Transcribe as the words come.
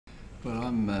Well,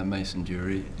 I'm Mason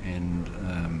Durie, and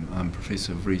I'm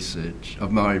Professor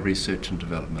of Maori Research and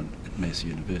Development at Massey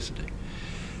University.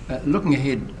 Looking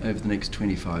ahead over the next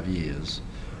 25 years,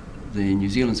 the New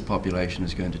Zealand's population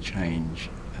is going to change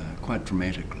quite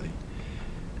dramatically,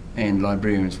 and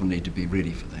librarians will need to be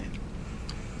ready for that.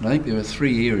 And I think there are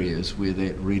three areas where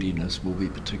that readiness will be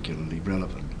particularly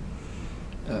relevant.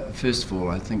 First of all,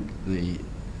 I think the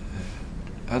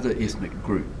other ethnic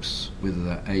groups, whether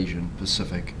they're Asian,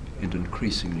 Pacific, and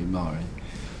increasingly Maori,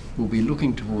 will be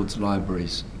looking towards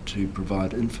libraries to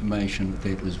provide information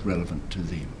that is relevant to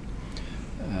them.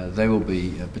 They will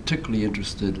be particularly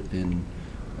interested in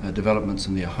developments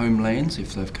in their homelands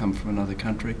if they've come from another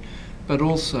country, but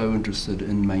also interested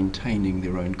in maintaining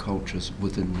their own cultures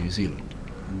within New Zealand.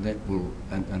 And that will,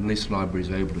 unless libraries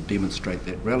are able to demonstrate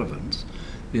that relevance,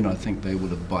 then I think they will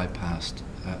have bypassed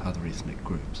other ethnic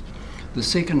groups. The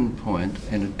second point,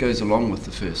 and it goes along with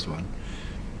the first one,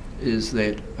 is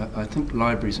that I think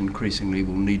libraries increasingly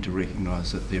will need to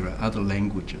recognise that there are other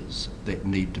languages that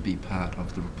need to be part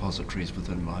of the repositories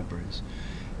within libraries.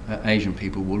 Asian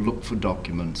people will look for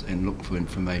documents and look for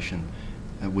information,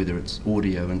 whether it's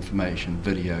audio information,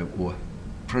 video or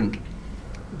print,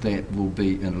 that will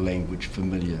be in a language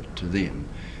familiar to them.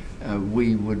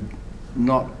 We would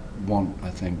not want, I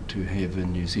think, to have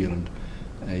in New Zealand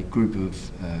a group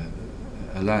of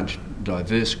a large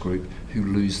diverse group who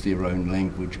lose their own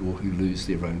language or who lose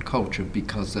their own culture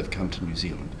because they've come to New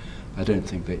Zealand. I don't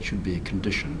think that should be a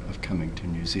condition of coming to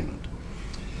New Zealand.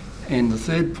 And the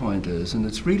third point is, and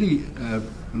it's really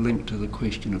linked to the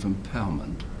question of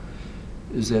empowerment,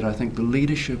 is that I think the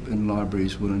leadership in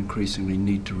libraries will increasingly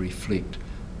need to reflect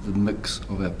the mix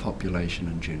of our population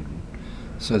in general,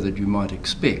 so that you might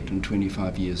expect in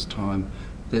 25 years' time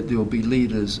that there will be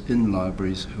leaders in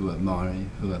libraries who are Maori,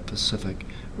 who are Pacific,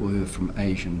 or who are from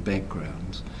Asian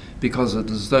backgrounds, because it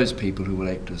is those people who will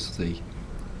act as the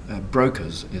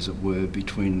brokers, as it were,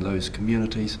 between those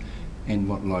communities and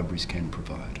what libraries can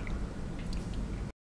provide.